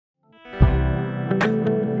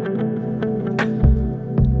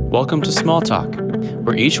Welcome to Small Talk,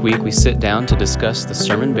 where each week we sit down to discuss the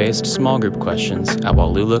sermon-based small group questions at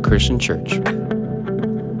Wallula Christian Church.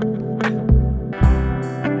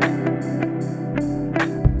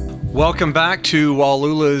 Welcome back to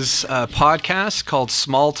Wallula's podcast called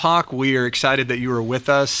Small Talk. We are excited that you are with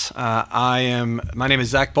us. My name is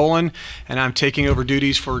Zach Bolin, and I'm taking over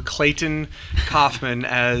duties for Clayton Kaufman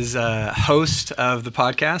as host of the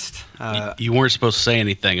podcast. You weren't supposed to say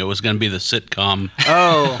anything. It was going to be the sitcom.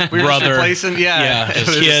 Oh, we were brother, just replacing? yeah,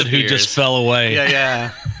 the kid who just fell away.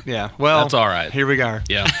 Yeah. Well, that's all right. Here we are.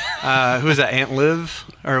 Yeah. Who is that? Aunt Liv,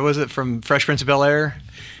 or was it from Fresh Prince of Bel-Air?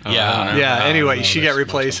 Anyway, she got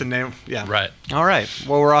replaced and then, Right. All right.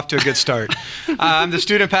 Well, we're off to a good start. I'm the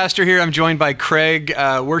student pastor here. I'm joined by Craig,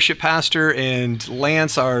 worship pastor, and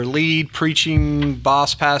Lance, our lead preaching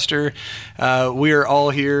boss pastor. We are all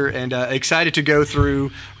here and excited to go through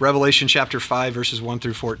Revelation chapter 5, verses 1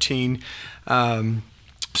 through 14.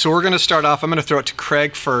 So we're going to start off. I'm going to throw it to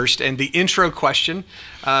Craig first. And the intro question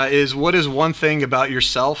is, what is one thing about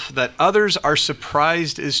yourself that others are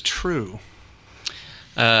surprised is true?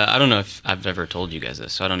 I don't know if I've ever told you guys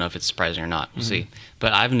this, so I don't know if it's surprising or not. We'll see.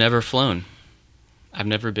 But I've never flown. I've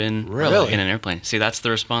never been in an airplane. See, that's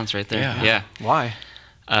the response right there. Yeah. Why?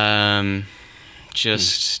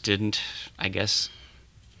 Just didn't, I guess,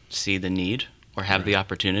 see the need or have the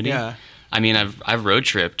opportunity. Yeah. I mean, I've road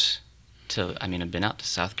tripped I've been out to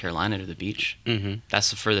South Carolina to the beach. Mm-hmm.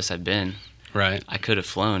 That's the furthest I've been. Right. I could have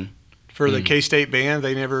flown. For the K-State band,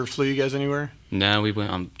 they never flew you guys anywhere? No, we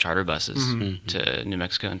went on charter buses to New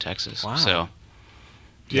Mexico and Texas. Wow. So,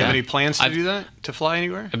 do you have any plans to do that? To fly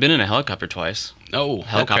anywhere? I've been in a helicopter twice. Oh,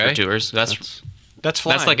 helicopter tours. That's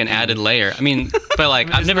flying. That's like an added layer. I mean, but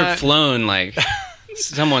like I've never flown like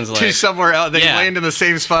someone's like to somewhere else. They land in the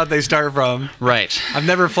same spot they start from. Right. I've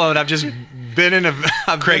never flown. I've just been in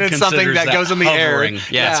something that goes in the hovering. air.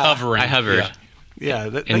 Yeah, it's hovering. I hovered. Yeah,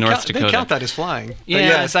 in North Dakota. They count that as flying. Yeah, but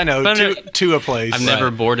yes, I know. To a place. I've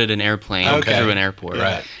never boarded an airplane through an airport.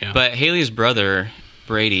 Right. Yeah. But Haley's brother,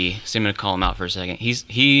 Brady, so I'm going to call him out for a second.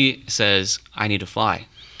 He says, I need to fly.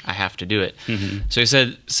 I have to do it. Mm-hmm. So he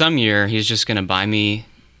said some year he's just going to buy me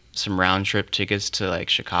some round trip tickets to like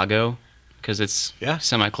Chicago because it's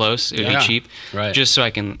semi-close. It would be cheap. Right. Just so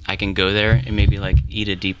I can go there and maybe like eat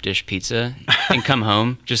a deep dish pizza and come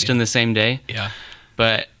home just in the same day. Yeah.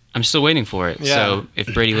 But I'm still waiting for it. Yeah. So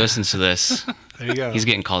if Brady listens to this, there you go. He's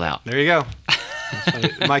getting called out. There you go.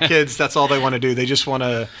 My kids, that's all they want to do. They just want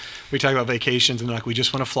to. We talk about vacations and they're like, we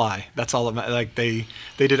just want to fly. That's all. Like they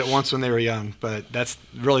did it once when they were young, but that's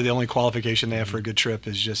really the only qualification they have for a good trip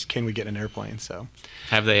is just can we get in an airplane? So.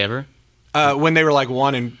 Have they ever? When they were like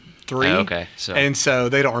 1 and 3. Oh, okay. So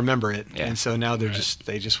they don't remember it, and so now they're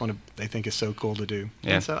they just want to. They think it's so cool to do.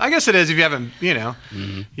 Yeah. And so I guess it is if you haven't, if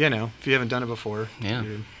you haven't done it before. Yeah.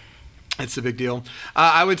 It's a big deal.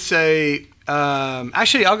 I would say,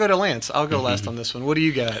 actually, I'll go to Lance. I'll go last on this one. What do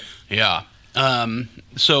you got? Yeah.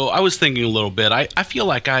 So I was thinking a little bit. I feel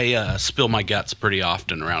like I spill my guts pretty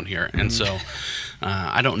often around here. And so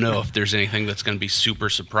I don't know if there's anything that's going to be super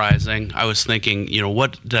surprising. I was thinking,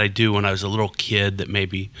 what did I do when I was a little kid that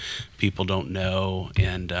maybe people don't know?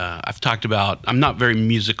 And I've talked about, I'm not very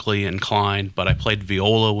musically inclined, but I played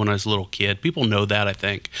viola when I was a little kid. People know that, I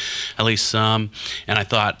think, at least some. And I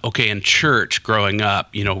thought, okay, in church growing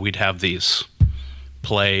up, we'd have these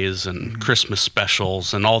plays and Christmas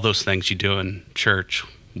specials and all those things you do in church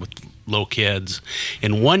with little kids.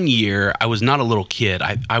 And one year, I was not a little kid.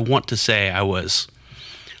 I want to say I was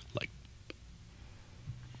like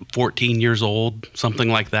 14 years old, something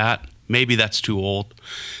like that. Maybe that's too old.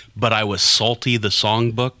 But I was Salty the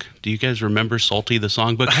Songbook. Do you guys remember Salty the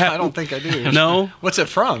Songbook? I don't think I do. No? What's it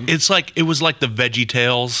from? It was like the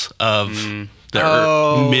VeggieTales of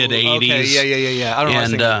the mid-'80s. Okay. Yeah. I don't know. I was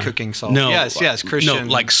thinking cooking salt. No, yes, Christian.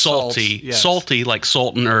 No, like salty. Yes. Salty like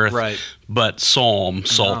salt and earth. Right. But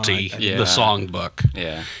Salty, the songbook.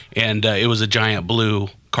 Yeah. And it was a giant blue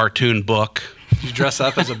cartoon book. Did you dress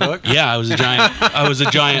up as a book? Yeah, I was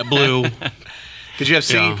a giant blue. Did you have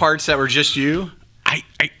singing parts that were just you?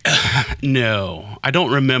 No, I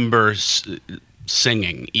don't remember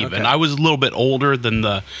singing even. Okay. I was a little bit older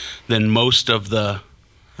than most of the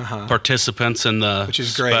participants in the which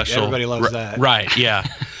is great. Special. Everybody loves that. Right, yeah.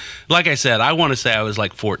 Like I said, I want to say I was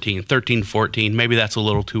like 13, 14. Maybe that's a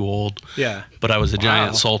little too old. Yeah. But I was a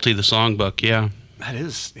giant Salty the Songbook, yeah. That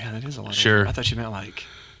is a lot. Sure. Older. I thought you meant like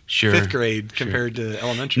Sure, 5th grade compared to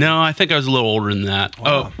elementary. No, I think I was a little older than that.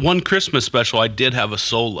 Wow. Oh, one Christmas special, I did have a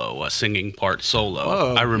solo, a singing part solo.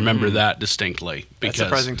 Whoa. I remember that distinctly. That's Because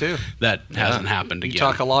surprising too. That hasn't happened You again.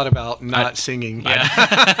 talk a lot about not singing.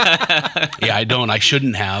 Yeah, I don't. I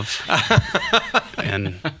shouldn't have.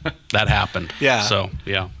 And that happened. Yeah. So,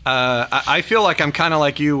 yeah. I feel like I'm kind of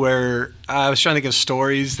like you, where I was trying to think of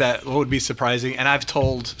stories that would be surprising, and I've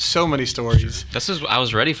told so many stories. I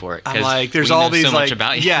was ready for it. I'm 'cause like, there's we all know these so like, much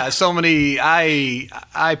about you. yeah, so many.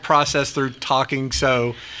 I process through talking,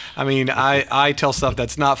 so I mean, I tell stuff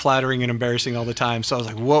that's not flattering and embarrassing all the time. So I was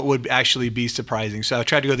like, what would actually be surprising? So I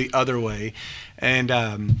tried to go the other way, and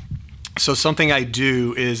so something I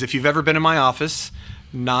do is, if you've ever been in my office,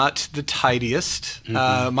 not the tidiest.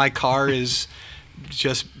 My car is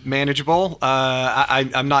just manageable.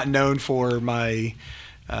 I'm not known for my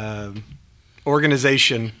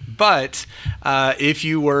organization, but if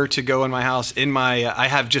you were to go in my house, I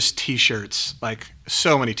have just T-shirts, like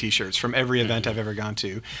so many T-shirts from every event I've ever gone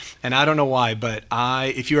to, and I don't know why, but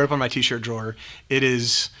if you open my T-shirt drawer,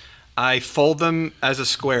 I fold them as a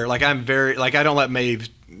square. Like I don't let Maeve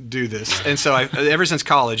do this, and so ever since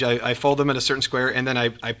college, I fold them in a certain square, and then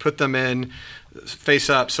I put them in face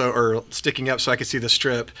up, or sticking up, so I can see the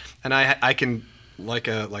strip, and I can like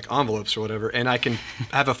envelopes or whatever, and I can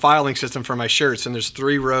have a filing system for my shirts, and there's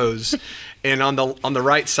 3 rows, and on the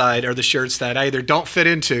right side are the shirts that I either don't fit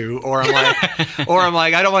into, or I'm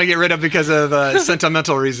like I don't want to get rid of because of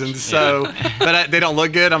sentimental reasons. So, but they don't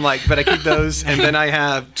look good. I'm like, but I keep those, and then I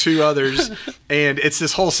have 2 others, and it's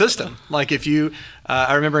this whole system. Like if you,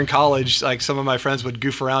 I remember in college, like some of my friends would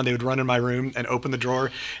goof around. They would run in my room and open the drawer,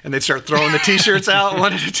 and they'd start throwing the T-shirts out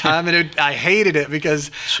one at a time, and I hated it because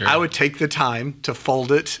I would take the time to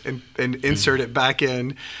fold it and insert it back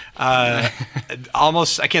in.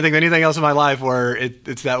 Almost, I can't think of anything else in my life where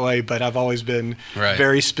it's that way, but I've always been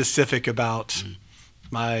very specific about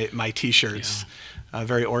my T-shirts,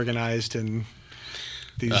 very organized, and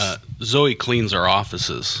these. Zoe cleans our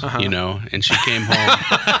offices, and she came home.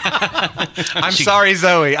 I'm sorry,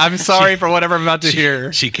 Zoe. I'm sorry for whatever I'm about to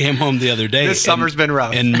hear. She came home the other day. This summer's been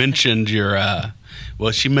rough. And mentioned your.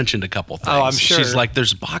 Well, she mentioned a couple things. Oh, I'm sure. She's like,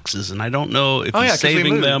 "There's boxes, and I don't know if he's 'cause we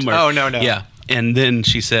saving them moved. or." Oh, no. Yeah, and then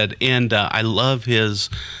she said, "And I love his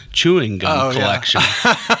chewing gum collection."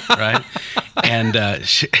 Right? And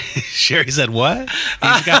Sherry said, "What?"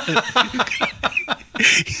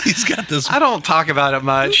 He's got this. I don't talk about it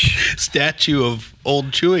much. Statue of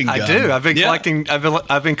old chewing gum. I do. I've been collecting.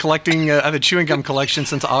 I've been collecting. I have a chewing gum collection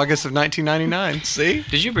since August of 1999. See?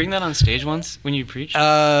 Did you bring that on stage once when you preached?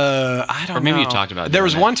 I don't know. Or maybe you talked about it. There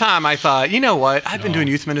was one time I thought, you know what? I've been doing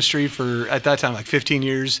youth ministry for, at that time, like 15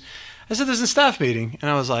 years. I said, there's a staff meeting.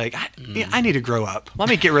 And I was like, I need to grow up. Let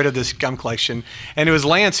me get rid of this gum collection. And it was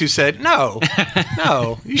Lance who said, no,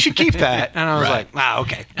 you should keep that. And I was like,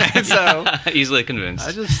 okay. And so easily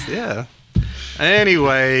convinced.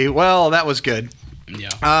 Anyway, well, that was good.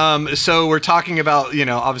 Yeah. So we're talking about,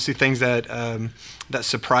 obviously things that that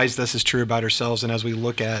surprised us is true about ourselves. And as we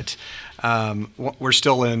look at, we're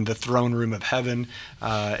still in the throne room of heaven,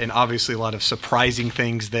 and obviously a lot of surprising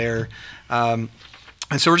things there.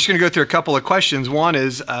 And so we're just going to go through a couple of questions. One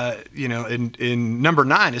is, in number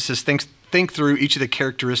 9, it says, think through each of the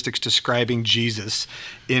characteristics describing Jesus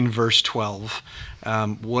in verse 12.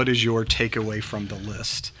 What is your takeaway from the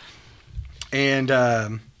list? And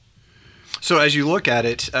so as you look at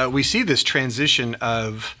it, we see this transition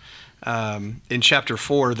of, in chapter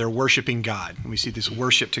 4, they're worshiping God. And we see this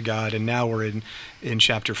worship to God, and now we're in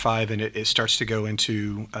chapter 5, and it starts to go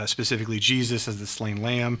into specifically Jesus as the slain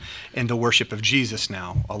lamb and the worship of Jesus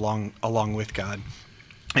now along with God.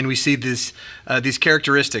 And we see these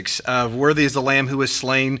characteristics of worthy is the Lamb who was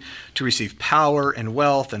slain to receive power and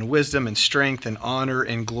wealth and wisdom and strength and honor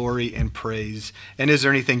and glory and praise. And is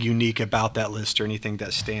there anything unique about that list or anything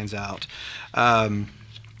that stands out?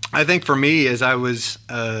 I think for me, as I was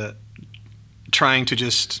trying to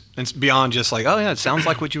just, and beyond just like, oh yeah, it sounds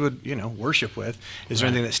like what you would, worship with. Is there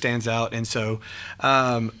anything that stands out? And so,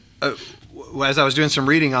 as I was doing some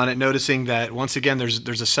reading on it, noticing that once again,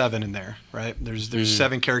 there's a 7 in there, right? There's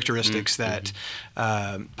 7 characteristics that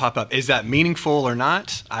pop up. Is that meaningful or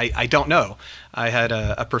not? I don't know. I had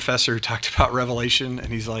a professor who talked about Revelation,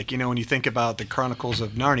 and he's like, when you think about the Chronicles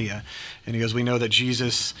of Narnia, and he goes, we know that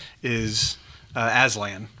Jesus is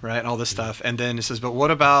Aslan, right, and all this stuff. And then it says, but what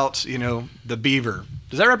about, the beaver?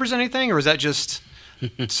 Does that represent anything, or is that just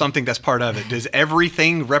something that's part of it? Does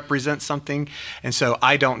everything represent something? And so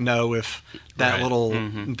I don't know if that little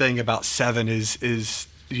thing about 7 is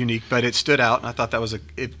unique, but it stood out, and I thought that was,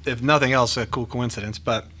 if nothing else, a cool coincidence.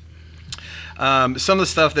 But Some of the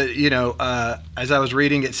stuff that, as I was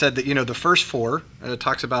reading, it said that, the first four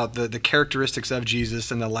talks about the characteristics of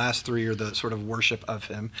Jesus, and the last three are the sort of worship of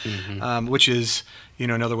him, which is,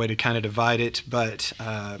 another way to kind of divide it, but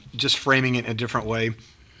just framing it in a different way.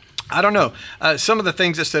 I don't know. Some of the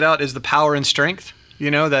things that stood out is the power and strength.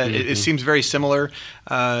 That it seems very similar,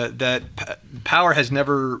 that power has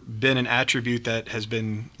never been an attribute that has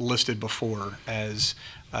been listed before as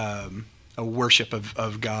a worship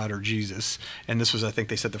of God or Jesus. And this was, I think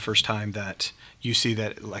they said, the first time that you see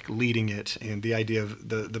that, like, leading it, and the idea of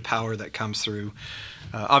the power that comes through.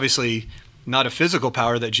 Obviously, not a physical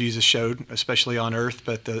power that Jesus showed, especially on earth,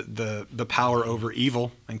 but the power over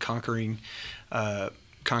evil and conquering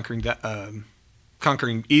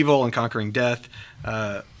evil and conquering death.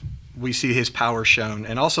 We see his power shown,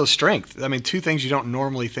 and also strength. I mean, two things you don't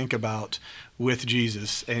normally think about with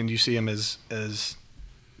Jesus, and you see him as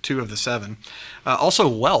two of the seven. Also,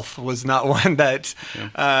 wealth was not one that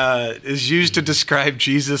is used to describe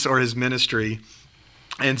Jesus or his ministry.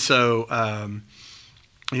 And so,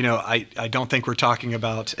 I don't think we're talking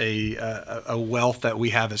about a wealth that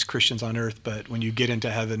we have as Christians on earth, but when you get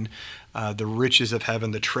into heaven, the riches of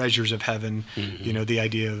heaven, the treasures of heaven, the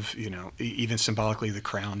idea of, even symbolically the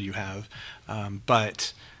crown you have,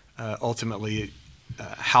 but ultimately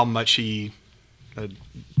how much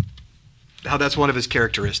how that's one of his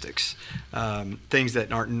characteristics, things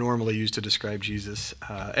that aren't normally used to describe Jesus.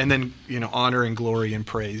 And then, honor and glory and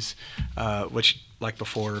praise, which, like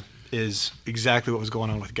before, is exactly what was going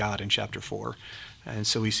on with God in chapter 4. And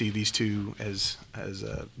so we see these two as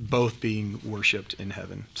both being worshipped in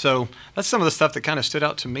heaven. So that's some of the stuff that kind of stood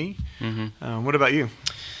out to me. What about you?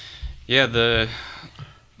 Yeah, the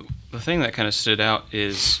thing that kind of stood out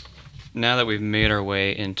is, now that we've made our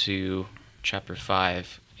way into chapter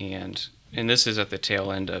 5, and this is at the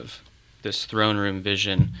tail end of this throne room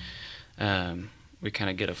vision, we kind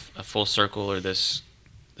of get a full circle, or this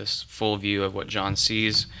full view of what John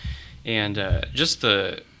sees, and just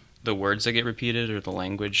the words that get repeated, or the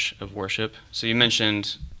language of worship. So you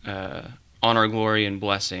mentioned honor, glory, and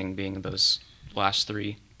blessing being those last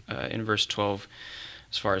three in verse 12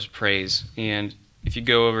 as far as praise. And if you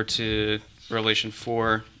go over to Revelation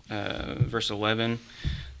 4, verse 11,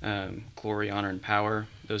 glory, honor, and power,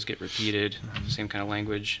 those get repeated, same kind of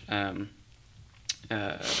language. I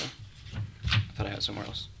thought I had somewhere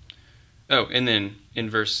else. Oh, and then in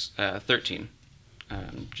verse 13,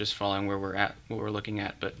 just following where we're at, what we're looking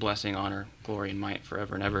at, but blessing, honor, glory, and might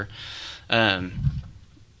forever and ever.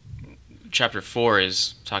 Chapter 4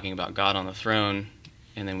 is talking about God on the throne,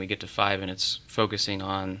 and then we get to 5, and it's focusing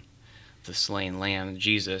on the slain lamb,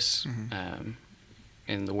 Jesus,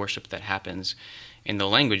 and the worship that happens. And the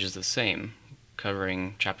language is the same,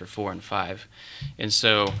 covering chapter 4 and 5. And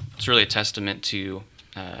so it's really a testament to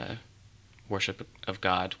worship of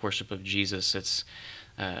God, worship of Jesus. It's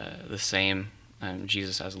the same,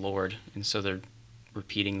 Jesus as Lord. And so they're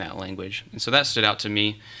repeating that language. And so that stood out to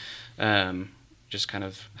me, just kind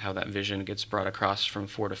of how that vision gets brought across from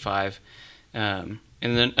 4 to 5. And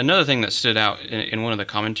then another thing that stood out in one of the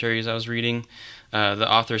commentaries I was reading,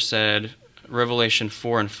 the author said, Revelation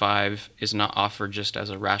 4 and 5 is not offered just as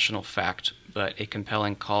a rational fact, but a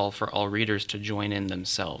compelling call for all readers to join in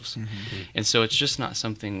themselves. And so it's just not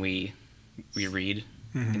something we read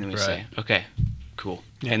and then we say, okay, cool.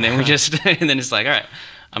 Yeah. And then we just, and then it's like, all right,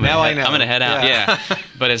 I'm gonna head out. Yeah.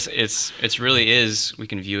 But it's really is, we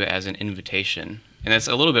can view it as an invitation. And that's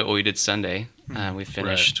a little bit what we did Sunday. We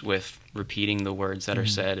finished with repeating the words that are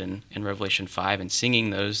said in Revelation 5 and singing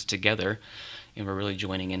those together. And we're really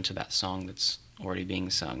joining into that song that's already being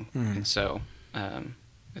sung. And so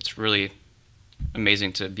it's really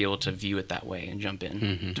amazing to be able to view it that way and jump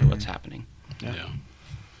in to what's happening.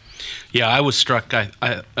 Yeah, I was struck,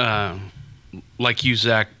 I like you,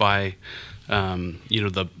 Zach, by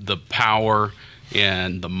the power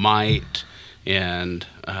and the might, and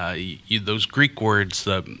those Greek words,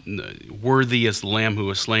 the worthy is the Lamb who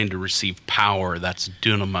was slain to receive power. That's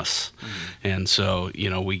dunamis. And so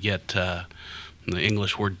we get the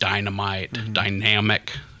English word dynamite,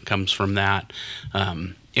 dynamic comes from that.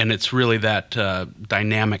 And it's really that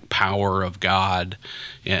dynamic power of God.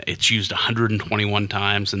 It's used 121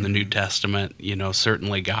 times in the New Testament.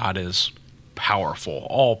 Certainly God is powerful,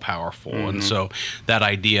 all powerful. And so that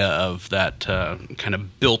idea of that kind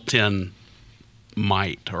of built-in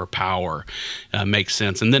might or power makes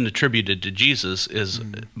sense. And then attributed to Jesus is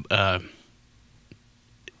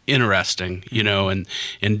interesting,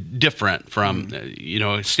 and different from,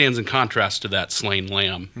 it stands in contrast to that slain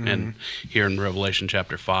lamb and here in Revelation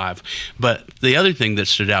chapter 5. But the other thing that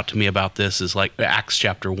stood out to me about this is like Acts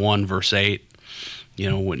chapter 1, verse 8,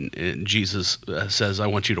 when Jesus says, "I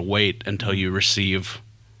want you to wait until you receive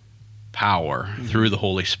power through the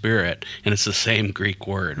Holy Spirit," and it's the same Greek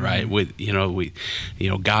word, right? With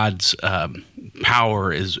God's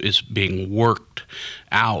power is being worked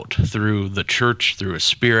out through the church, through His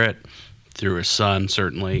Spirit, through His Son,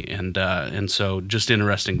 certainly, and so just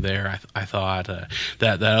interesting there. I thought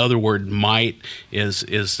that other word "might" is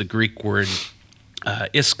the Greek word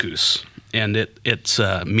ischus, and it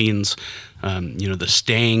means the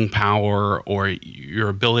staying power or your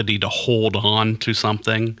ability to hold on to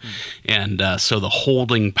something. And so the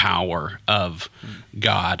holding power of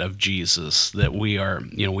God, of Jesus, that we are,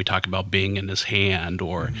 we talk about being in His hand,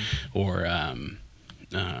 or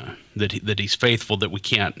that He's faithful, that we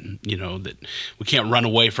can't, that we can't run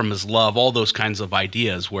away from His love, all those kinds of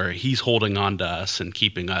ideas where He's holding on to us and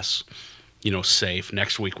keeping us, safe.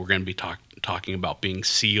 Next week, we're going to be talking about being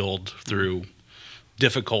sealed through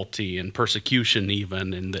difficulty and persecution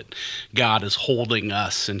even, and that God is holding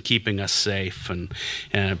us and keeping us safe, and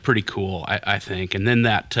pretty cool, I think. And then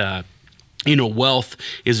that, wealth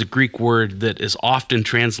is a Greek word that is often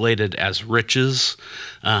translated as riches,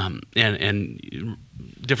 and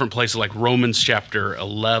different places like Romans chapter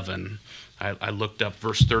 11, I looked up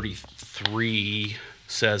verse 33,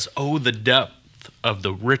 says, "Oh, the depth of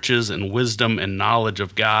the riches and wisdom and knowledge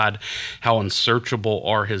of God, how unsearchable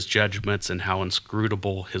are His judgments and how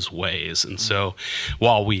inscrutable His ways." And so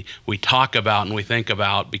while we talk about and we think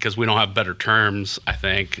about, because we don't have better terms, I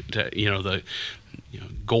think, the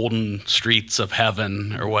golden streets of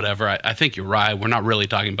heaven or whatever, I think you're right. We're not really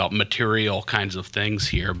talking about material kinds of things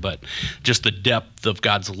here, but just the depth of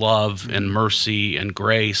God's love and mercy and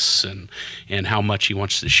grace, and how much He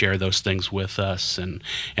wants to share those things with us. And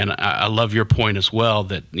I love your point as well,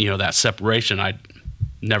 that that separation, I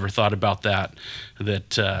never thought about that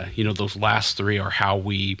those last three are how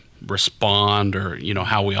we respond, or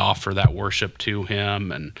how we offer that worship to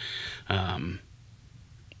Him. And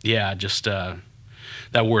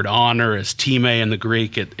that word honor is time in the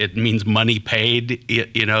Greek. It means money paid,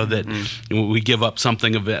 that we give up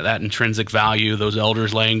something of that intrinsic value, those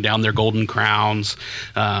elders laying down their golden crowns.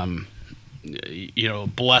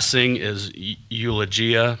 Blessing is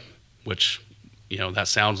eulogia, which, that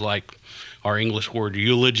sounds like our English word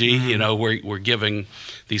eulogy. We're giving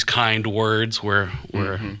these kind words. We're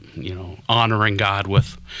honoring God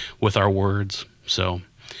with our words. So,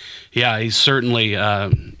 yeah, He certainly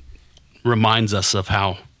reminds us of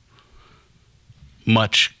how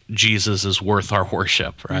much Jesus is worth our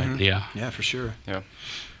worship, right? Yeah, for sure. Yeah.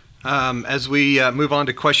 As we move on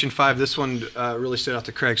to question 5, this one really stood out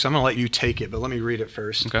to Craig, so I'm going to let you take it, but let me read it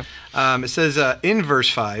first. Okay. It says, in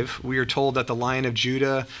verse 5, we are told that the Lion of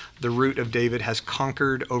Judah, the root of David, has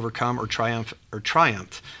conquered, overcome, or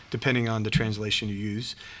triumphed, depending on the translation you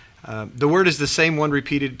use. The word is the same one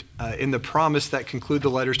repeated in the promise that conclude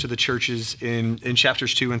the letters to the churches in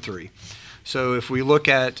chapters 2 and 3. So if we look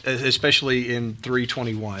at, especially in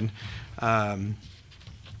 3:21,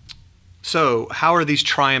 so how are these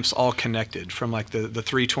triumphs all connected from like the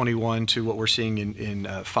 3:21 to what we're seeing in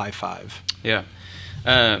 5:5? Yeah.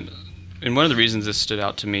 And one of the reasons this stood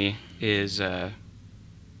out to me is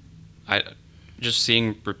just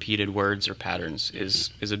seeing repeated words or patterns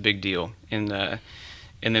is a big deal.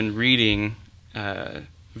 And then reading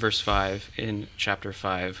verse 5 in chapter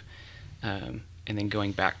 5, and then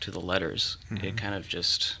going back to the letters, it kind of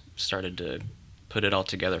just started to put it all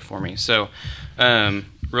together for me. So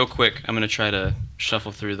real quick, I'm going to try to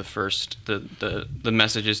shuffle through the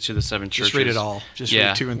messages to the 7 churches. Just read it all. Just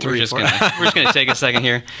read 2 and 3. We're just going to take a second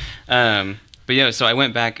here. But yeah, so I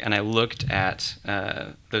went back and I looked at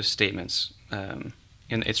those statements. And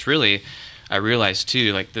it's really, I realized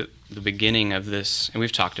too, like the beginning of this, and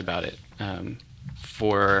we've talked about it,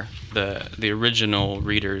 for the original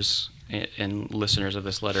readers and listeners of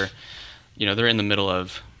this letter, they're in the middle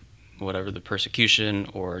of whatever the persecution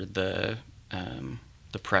or the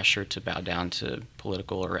pressure to bow down to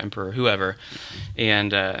political or emperor, whoever.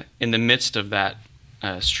 And in the midst of that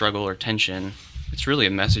struggle or tension, it's really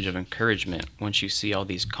a message of encouragement once you see all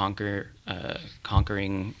these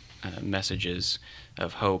conquering messages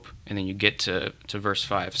of hope, and then you get to verse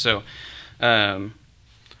 5. So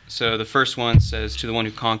the first one says, "To the one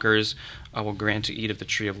who conquers, I will grant to eat of the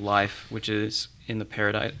tree of life, which is in the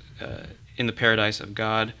paradise of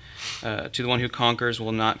God. To the one who conquers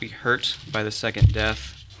will not be hurt by the second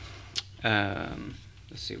death."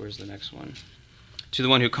 Let's see, where's the next one? "To the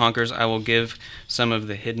one who conquers, I will give some of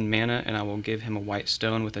the hidden manna, and I will give him a white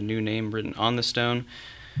stone with a new name written on the stone,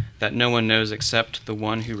 that no one knows except the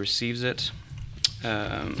one who receives it."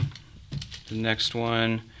 The next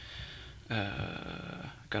one,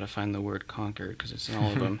 got to find the word conquered because it's in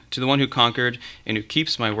all of them. To the one who conquered and who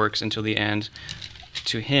keeps my works until the end,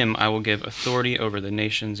 to him I will give authority over the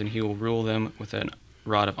nations, and he will rule them with a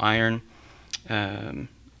rod of iron.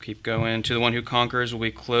 Keep going. To the one who conquers will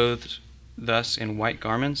be clothed thus in white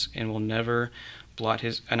garments, and I will never blot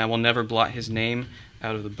his name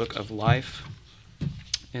out of the book of life.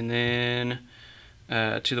 And then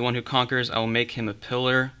to the one who conquers, I will make him a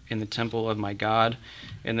pillar in the temple of my God.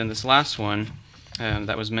 And then this last one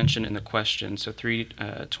that was mentioned in the question, so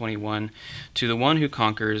 3:21. To the one who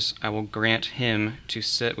conquers, I will grant him to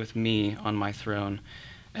sit with me on my throne,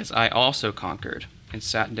 as I also conquered and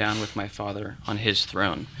sat down with my Father on his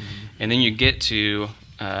throne. And then you get to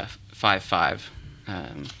 5:5.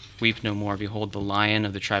 Weep no more. Behold, the Lion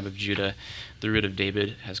of the tribe of Judah, the Root of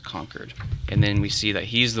David, has conquered. And then we see that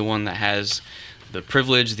he's the one that has the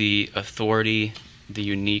privilege, the authority, the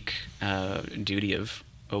unique duty of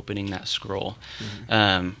opening that scroll.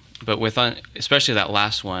 But with especially that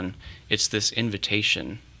last one, it's this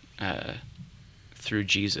invitation through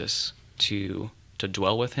Jesus to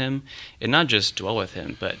dwell with him, and not just dwell with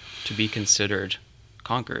him, but to be considered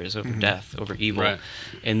conquerors over death, over evil, Right.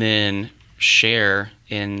 and then share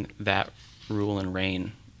in that rule and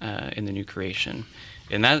reign in the new creation.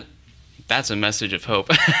 And that's a message of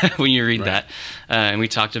hope when you read that. And we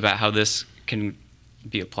talked about how this can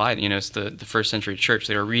be applied. You know, it's the first century church.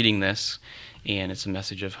 They were reading this, and it's a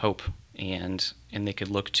message of hope, and they could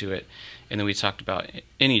look to it. And then we talked about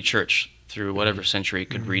any church through whatever century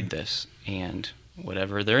could read this, and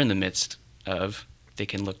whatever they're in the midst of, they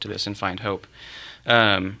can look to this and find hope.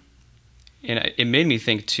 And it made me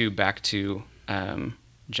think too back to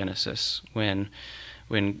Genesis when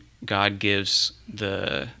God gives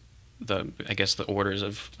the I guess the orders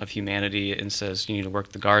of humanity and says you need to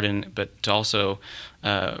work the garden, but to also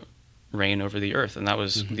reign over the earth, and that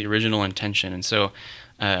was the original intention. And so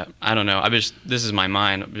I don't know. This is my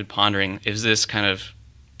mind. I've been pondering: is this kind of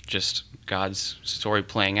just God's story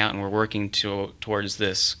playing out, and we're working towards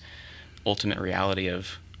this ultimate reality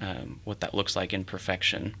of what that looks like in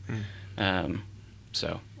perfection?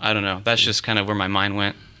 So I don't know. That's just kind of where my mind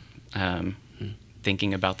went,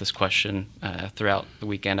 thinking about this question throughout the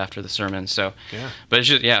weekend after the sermon. So, but it's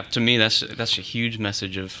just, to me, that's a huge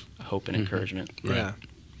message of hope and encouragement. Right. Yeah.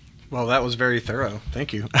 Well, that was very thorough.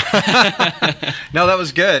 Thank you. No, that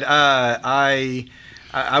was good. I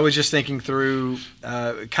was just thinking through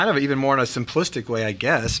kind of even more in a simplistic way, I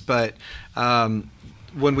guess, but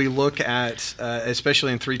when we look at,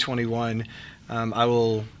 especially in 3:21, I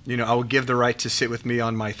will give the right to sit with me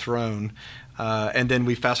on my throne, and then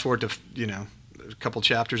we fast forward to a couple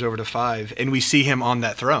chapters over to 5, and we see him on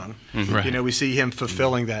that throne. Right. We see him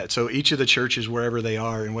fulfilling that. So each of the churches, wherever they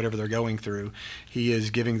are and whatever they're going through, he is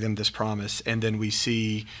giving them this promise, and then we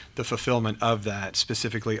see the fulfillment of that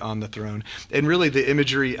specifically on the throne. And really the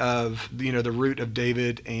imagery of the root of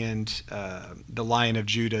David and the Lion of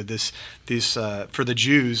Judah, this for the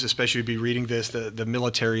Jews especially, be reading this, the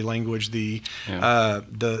military language, the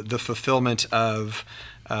fulfillment of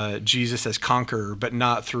Jesus as conqueror, but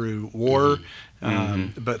not through war,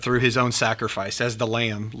 but through his own sacrifice as the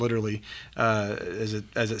lamb, literally, as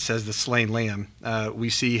it says, the slain lamb. We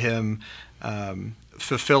see him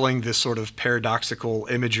fulfilling this sort of paradoxical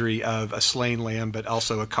imagery of a slain lamb, but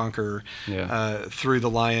also a conqueror through the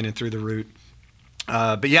lion and through the root.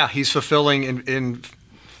 But yeah, he's fulfilling in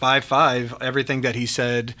 5:5 everything that he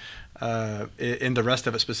said in the rest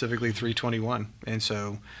of it, specifically 3:21. And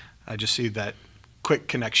so I just see that quick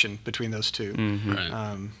connection between those two.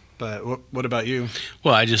 Right. But what about you?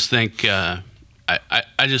 Well, I just think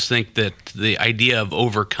I just think that the idea of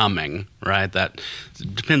overcoming, right? That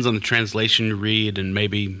depends on the translation you read, and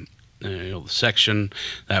maybe the section,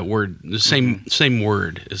 that word, the same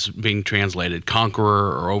word is being translated,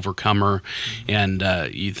 conqueror or overcomer. And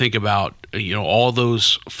you think about all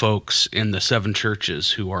those folks in the 7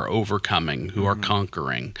 churches who are overcoming, who are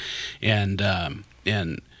conquering, and then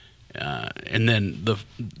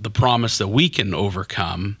the promise that we can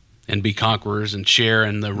overcome and be conquerors and share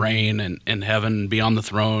in the reign and heaven and be on the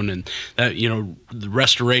throne, and that the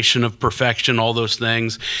restoration of perfection, all those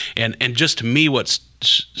things. And just to me, what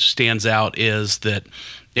stands out is that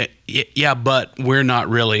but we're not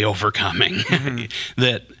really overcoming.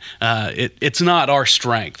 That it's not our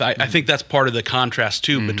strength. I think that's part of the contrast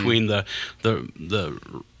too between the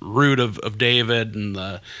root of David and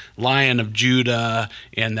the Lion of Judah,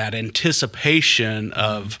 and that anticipation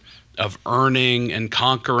of earning and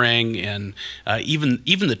conquering, and even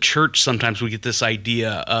the church. Sometimes we get this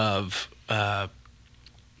idea of that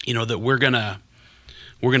we're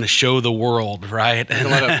gonna show the world, right? A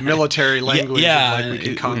lot of military language, like we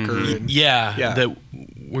can conquer. That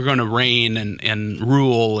reign and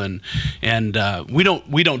rule, and we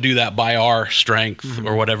don't do that by our strength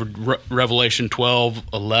or whatever. Revelation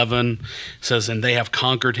 12:11 says, "And they have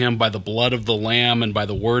conquered him by the blood of the Lamb and by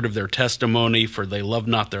the word of their testimony, for they love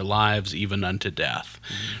not their lives even unto death."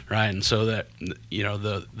 Right, and so that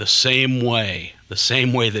the same way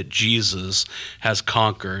that Jesus has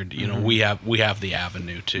conquered, we have the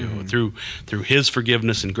avenue too, through His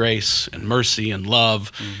forgiveness and grace and mercy and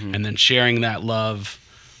love, and then sharing that love,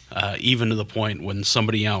 even to the point when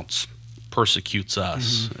somebody else persecutes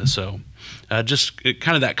us. So, just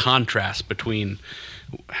kind of that contrast between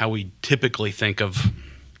how we typically think of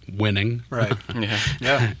winning, Right.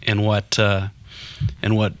 Yeah. and what that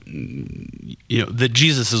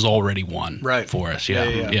Jesus has already won Right. for us.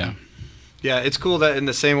 Yeah. Yeah, it's cool that in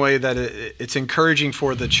the same way that it's encouraging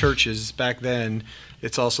for the churches back then,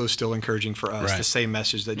 it's also still encouraging for us. Right. The same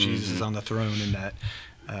message that Jesus is on the throne, and that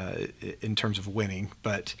in terms of winning.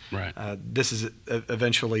 But Right. this is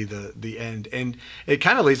eventually the end. And it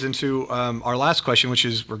kind of leads into our last question, which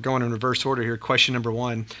is, we're going in reverse order here. Question number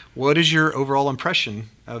 1, what is your overall impression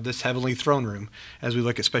of this heavenly throne room as we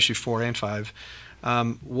look at especially 4 and 5?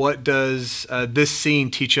 What does this scene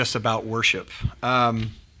teach us about worship?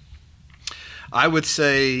 I would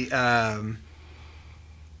say,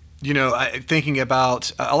 thinking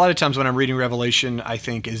about a lot of times when I'm reading Revelation, I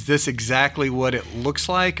think, is this exactly what it looks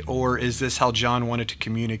like, or is this how John wanted to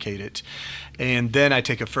communicate it? And then I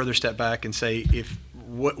take a further step back and say, if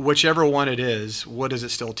whichever one it is, what does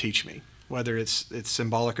it still teach me? Whether it's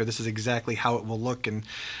symbolic or this is exactly how it will look. And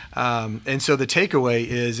so the takeaway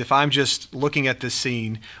is, if I'm just looking at this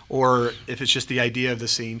scene, or if it's just the idea of the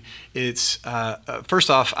scene, it's first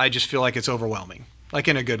off, I just feel like it's overwhelming, like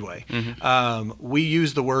in a good way. We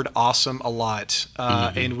use the word awesome a lot,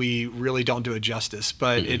 and we really don't do it justice.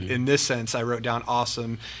 But in this sense, I wrote down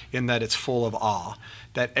awesome in that it's full of awe.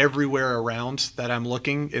 That everywhere around that I'm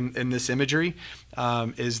looking in this imagery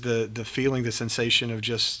is the feeling, the sensation of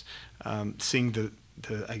just seeing the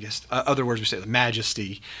I guess other words we say, the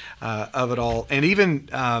majesty of it all. And even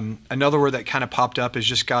another word that kind of popped up is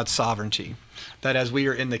just God's sovereignty. That as we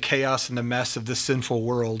are in the chaos and the mess of this sinful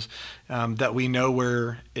world, that we know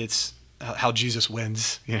where it's how Jesus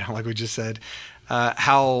wins, like we just said,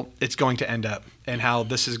 how it's going to end up, and how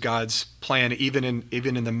this is God's plan, even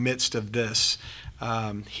in the midst of this.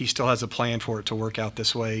 He still has a plan for it to work out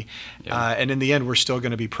this way. And in the end, we're still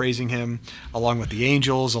going to be praising Him along with the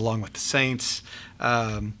angels, along with the saints.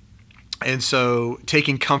 And so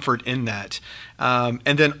taking comfort in that.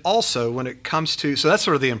 And then also when it comes to, so that's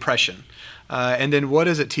sort of the impression. And then what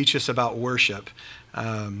does it teach us about worship?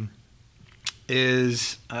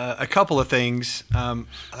 Is a couple of things.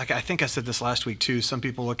 Like I think I said this last week too. Some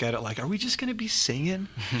people look at it like, are we just going to be singing?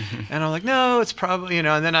 And I'm like, no, it's probably,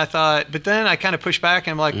 And then I thought, but then I kind of pushed back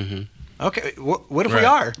and I'm like, okay, what if we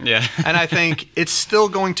are? Yeah. And I think it's still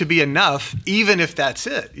going to be enough, even if that's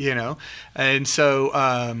it, And so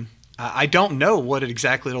I don't know what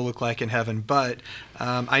exactly it'll look like in heaven, but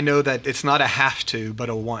I know that it's not a have to, but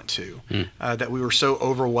a want to. That we were so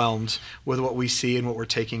overwhelmed with what we see and what we're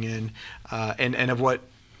taking in, and of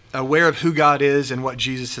aware of who God is and what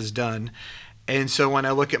Jesus has done. And so when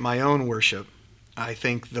I look at my own worship, I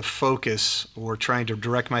think the focus, or trying to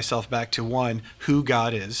direct myself back to one, who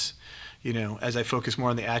God is, as I focus more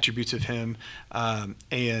on the attributes of Him,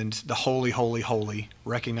 and the holy, holy, holy,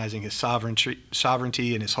 recognizing His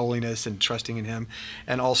sovereignty and His holiness, and trusting in Him.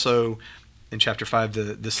 And also in chapter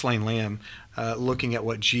 5, the slain lamb, looking at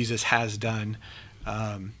what Jesus has done.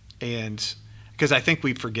 And because I think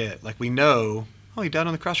we forget, like we know, He died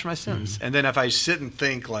on the cross for my sins. And then if I sit and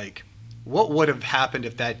think like, what would have happened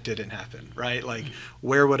if that didn't happen, right? Like,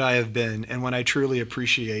 where would I have been? And when I truly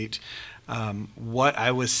appreciate what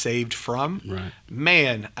I was saved from, right.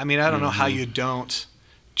 Man, I mean, I don't know how you don't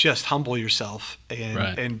just humble yourself.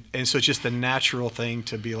 And so it's just the natural thing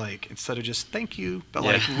to be like, instead of just thank you, but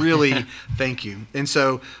like really thank you. And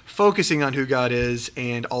so focusing on who God is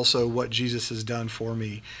and also what Jesus has done for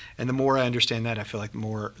me. And the more I understand that, I feel like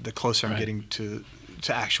the closer I'm getting to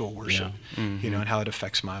actual worship, and how it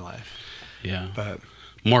affects my life. Yeah. But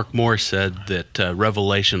Mark Moore said that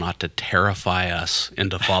Revelation ought to terrify us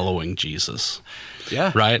into following Jesus.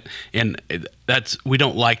 Yeah. Right? And we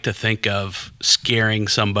don't like to think of scaring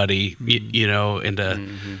somebody, into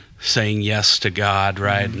saying yes to God,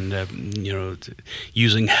 right? And,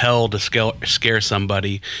 using hell to scare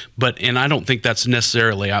somebody. And I don't think that's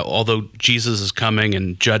necessarily, although Jesus is coming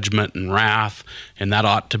in judgment and wrath, and that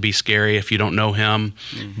ought to be scary if you don't know Him.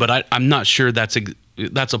 But I'm not sure that's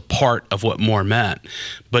a part of what Moore meant.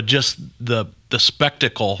 But just the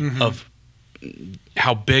spectacle of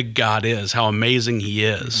how big God is, how amazing He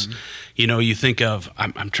is. You know, you think of,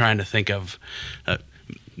 I'm trying to think of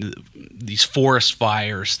these forest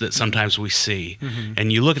fires that sometimes we see,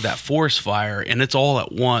 and you look at that forest fire, and it's all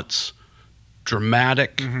at once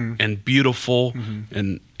dramatic and beautiful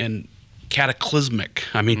and cataclysmic.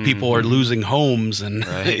 I mean, people are losing homes and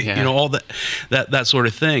you know, all that sort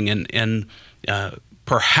of thing, and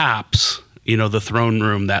perhaps, you know, the throne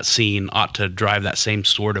room, that scene ought to drive that same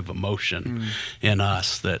sort of emotion in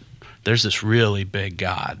us, that there's this really big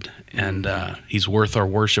God, and He's worth our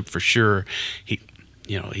worship for sure.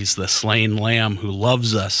 You know, He's the slain lamb who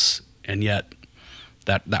loves us, and yet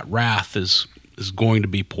that wrath is going to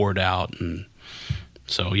be poured out. And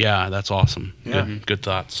so, yeah, that's awesome. Yeah. Good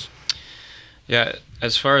thoughts. Yeah,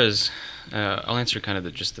 as far as I'll answer kind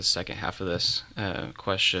of just the second half of this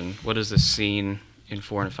question. What does this scene in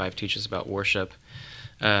 4 and 5 teach us about worship?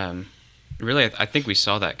 Really, I think we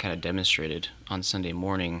saw that kind of demonstrated on Sunday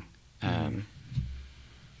morning.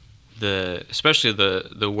 Especially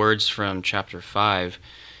the words from chapter 5,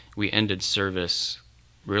 we ended service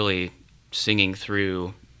really singing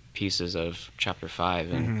through pieces of chapter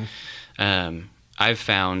 5, and I've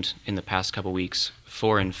found in the past couple weeks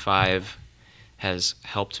 4 and 5 has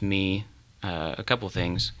helped me a couple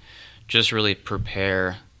things, just really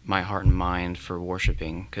prepare my heart and mind for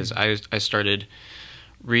worshiping, because I started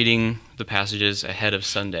reading the passages ahead of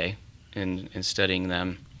Sunday and studying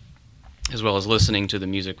them, as well as listening to the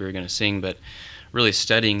music we were going to sing, but really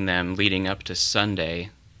studying them leading up to Sunday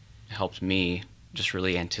helped me just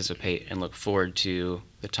really anticipate and look forward to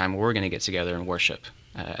the time we're going to get together and worship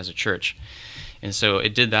as a church. And so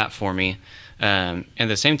it did that for me. And at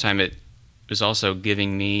the same time, it was also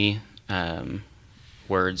giving me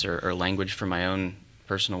words or language for my own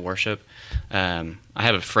personal worship. I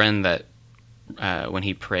have a friend that when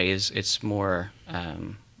he prays, it's more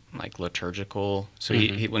like liturgical. So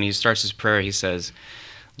he when he starts his prayer, he says,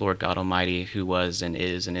 "Lord God Almighty, who was and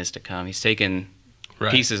is to come." He's taken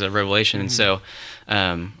pieces of Revelation. And so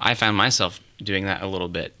I found myself doing that a little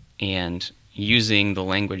bit and using the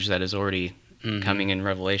language that is already coming in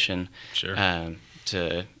Revelation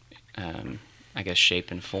to, I guess,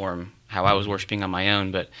 shape and form how I was worshiping on my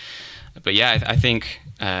own. But yeah, I think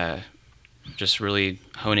just really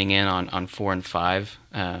honing in on 4 and 5,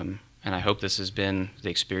 and I hope this has been the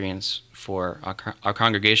experience for our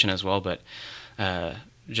congregation as well, but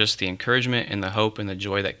just the encouragement and the hope and the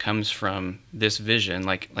joy that comes from this vision,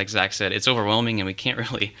 like Zach said, it's overwhelming and we can't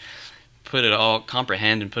really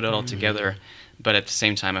comprehend and put it all together, but at the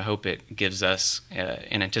same time, I hope it gives us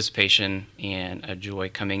an anticipation and a joy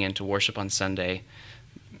coming into worship on Sunday,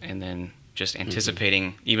 and then just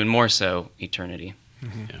anticipating even more so eternity.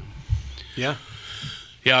 Yeah.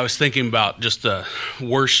 Yeah, I was thinking about just the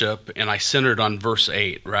worship, and I centered on verse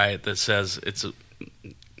 8, right? That says,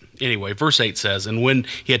 anyway, verse 8 says, "And when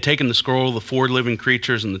he had taken the scroll, the 4 living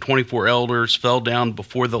creatures and the 24 elders fell down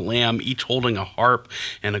before the Lamb, each holding a harp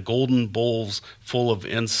and a golden bowls full of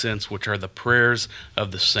incense, which are the prayers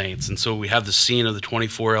of the saints." And so we have the scene of the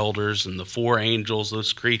 24 elders and the 4 angels,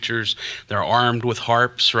 those creatures. They're armed with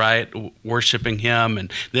harps, right, worshiping him.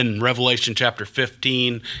 And then in Revelation chapter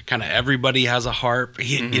 15, kind of everybody has a harp,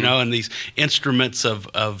 you know, and these instruments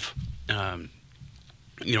of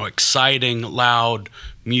you know, exciting, loud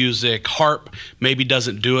music. Harp maybe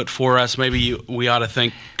doesn't do it for us. Maybe we ought to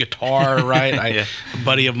think guitar, right? A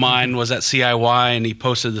buddy of mine was at CIY, and he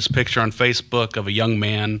posted this picture on Facebook of a young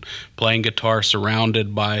man playing guitar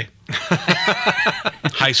surrounded by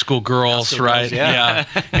high school girls, right? Yeah.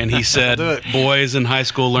 And he said, boys in high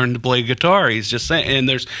school learn to play guitar. He's just saying, and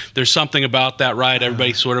there's something about that, right?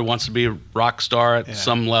 Everybody sort of wants to be a rock star at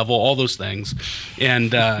some level, all those things.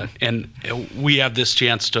 And we have this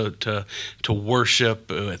chance to worship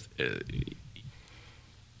with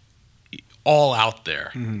all out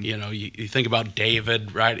there. You know, you think about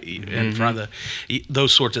David, right, in front of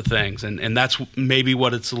those sorts of things, and that's maybe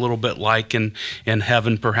what it's a little bit like in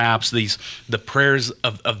heaven, perhaps. The prayers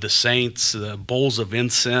of the saints, the bowls of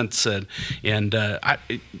incense, and I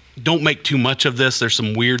don't make too much of this. There's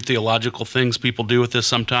some weird theological things people do with this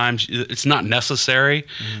sometimes. It's not necessary.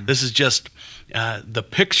 This is just the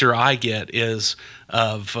picture I get is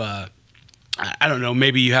of I don't know,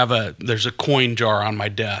 maybe there's a coin jar on my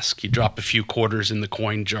desk. You drop a few quarters in the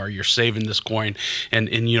coin jar, you're saving this coin. And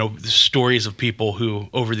you know, the stories of people who,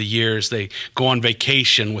 over the years, they go on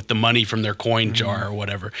vacation with the money from their coin jar or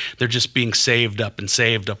whatever. They're just being saved up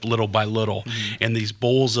little by little. And these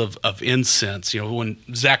bowls of incense, you know, when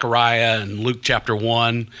Zechariah in Luke chapter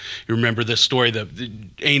 1, you remember this story, the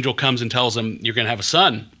angel comes and tells him, you're going to have a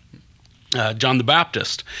son. John the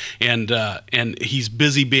Baptist, and he's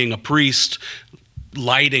busy being a priest,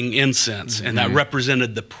 lighting incense, and that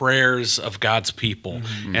represented the prayers of God's people.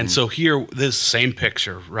 And so here, this same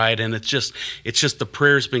picture, right? And it's just the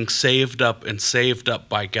prayers being saved up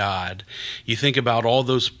by God. You think about all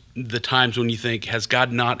the times when you think, has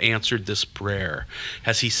God not answered this prayer?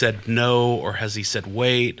 Has he said no, or has he said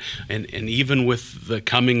wait? And even with the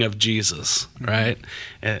coming of Jesus, right?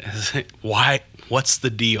 Why? What's the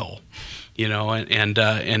deal? You know,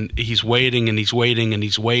 and he's waiting and he's waiting and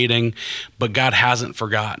he's waiting, but God hasn't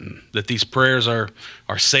forgotten that these prayers are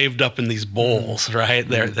saved up in these bowls, right?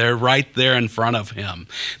 They're right there in front of him,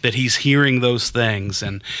 that he's hearing those things.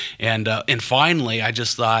 And finally, I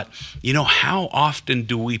just thought, you know, how often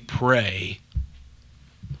do we pray,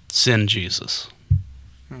 send Jesus?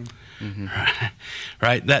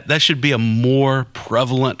 Right? That should be a more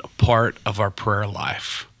prevalent part of our prayer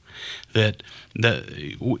life. That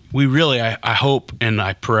we really, I hope and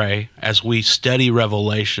I pray, as we study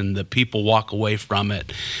Revelation, that people walk away from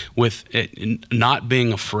it with it not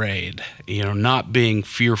being afraid, you know, not being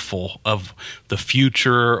fearful of the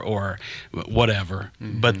future or whatever,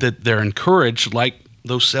 but that they're encouraged, like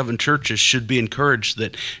those 7 churches should be encouraged,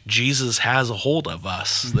 that Jesus has a hold of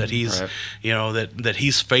us, that he's, you know, that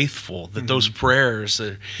he's faithful, that those prayers,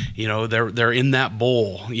 you know, they're in that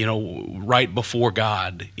bowl, you know, right before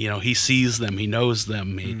God. You know, he sees them, he knows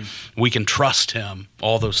them, we can trust him,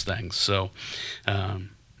 all those things. So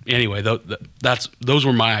anyway, those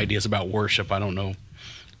were my ideas about worship. I don't know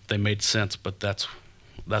if they made sense, but that's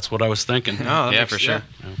what I was thinking. No, yeah, for sure.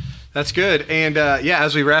 Yeah. That's good. And yeah,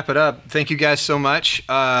 as we wrap it up, thank you guys so much.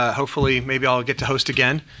 Hopefully, maybe I'll get to host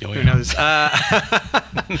again. Who knows?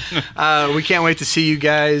 We can't wait to see you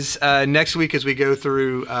guys next week as we go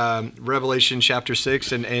through Revelation chapter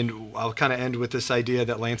 6. And I'll kind of end with this idea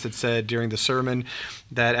that Lance had said during the sermon,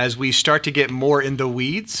 that as we start to get more in the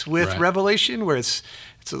weeds with Revelation, where it's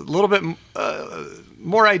a little bit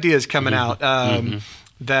more ideas coming out,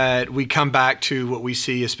 that we come back to what we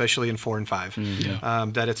see, especially in 4 and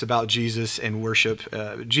 5, that it's about Jesus and worship,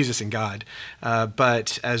 Jesus and God.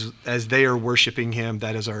 But as they are worshiping him,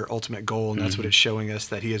 that is our ultimate goal, and that's what it's showing us,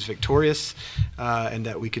 that he is victorious, and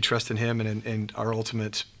that we could trust in him, and our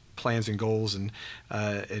ultimate plans and goals and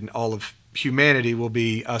all of humanity will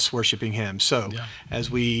be us worshiping him. So as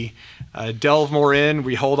we delve more in,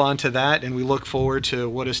 we hold on to that, and we look forward to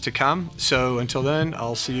what is to come. So until then,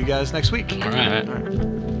 I'll see you guys next week. All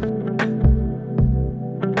right.